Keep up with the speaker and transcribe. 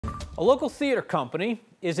A local theater company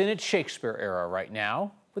is in its Shakespeare era right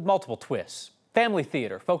now with multiple twists. Phamaly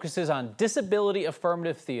Theater focuses on disability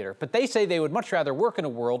affirmative theater, but they say they would much rather work in a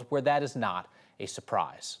world where that is not a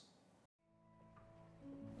surprise.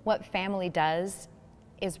 What Phamaly does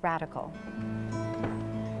is radical.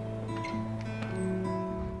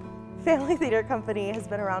 Phamaly Theater Company has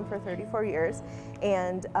been around for 34 years,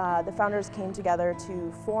 and the founders came together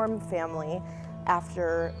to form Phamaly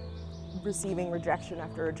after receiving rejection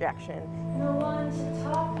after rejection. No one to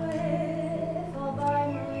talk with, all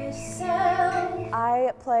by myself.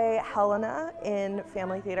 I play Helena in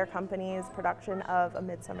Phamaly Theater Company's production of A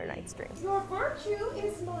Midsummer Night's Dream. Your virtue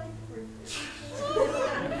is my fruit.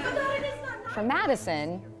 For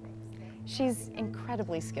Madison, she's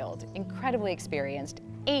incredibly skilled, incredibly experienced,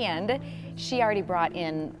 and she already brought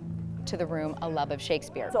in to the room a love of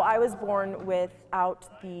Shakespeare. So I was born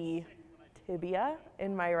without the tibia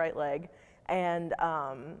in my right leg and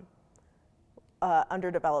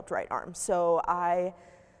underdeveloped right arm. So my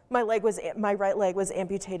right leg was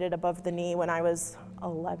amputated above the knee when I was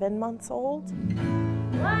 11 months old.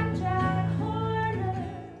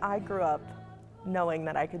 I grew up knowing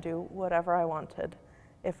that I could do whatever I wanted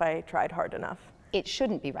if I tried hard enough. It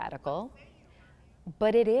shouldn't be radical,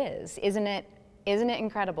 but it is. Isn't it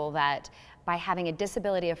incredible that by having a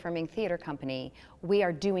disability affirming theater company, we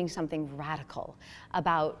are doing something radical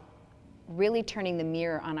about really turning the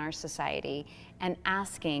mirror on our society and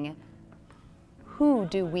asking, who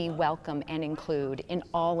do we welcome and include in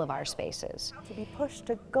all of our spaces? To be pushed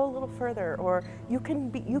to go a little further, or you can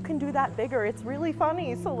do that bigger. It's really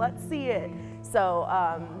funny, so let's see it. So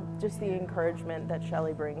just the encouragement that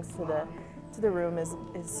Shelley brings to the room is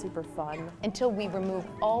super fun. Until we remove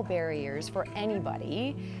all barriers for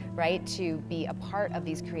anybody, right, to be a part of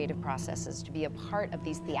these creative processes, to be a part of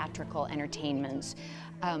these theatrical entertainments,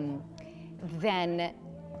 then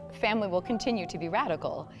Phamaly will continue to be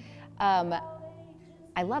radical.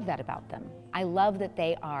 I love that about them. I love that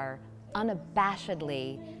they are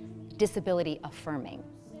unabashedly disability affirming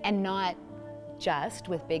and not just,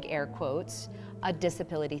 with big air quotes, a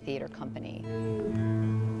disability theater company.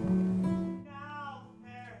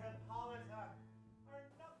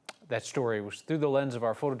 That story was through the lens of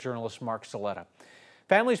our photojournalist Mark Saletta.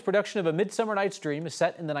 Phamaly's production of A Midsummer Night's Dream is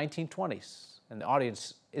set in the 1920s, and the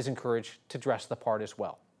audience is encouraged to dress the part as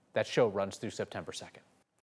well. That show runs through September 2nd.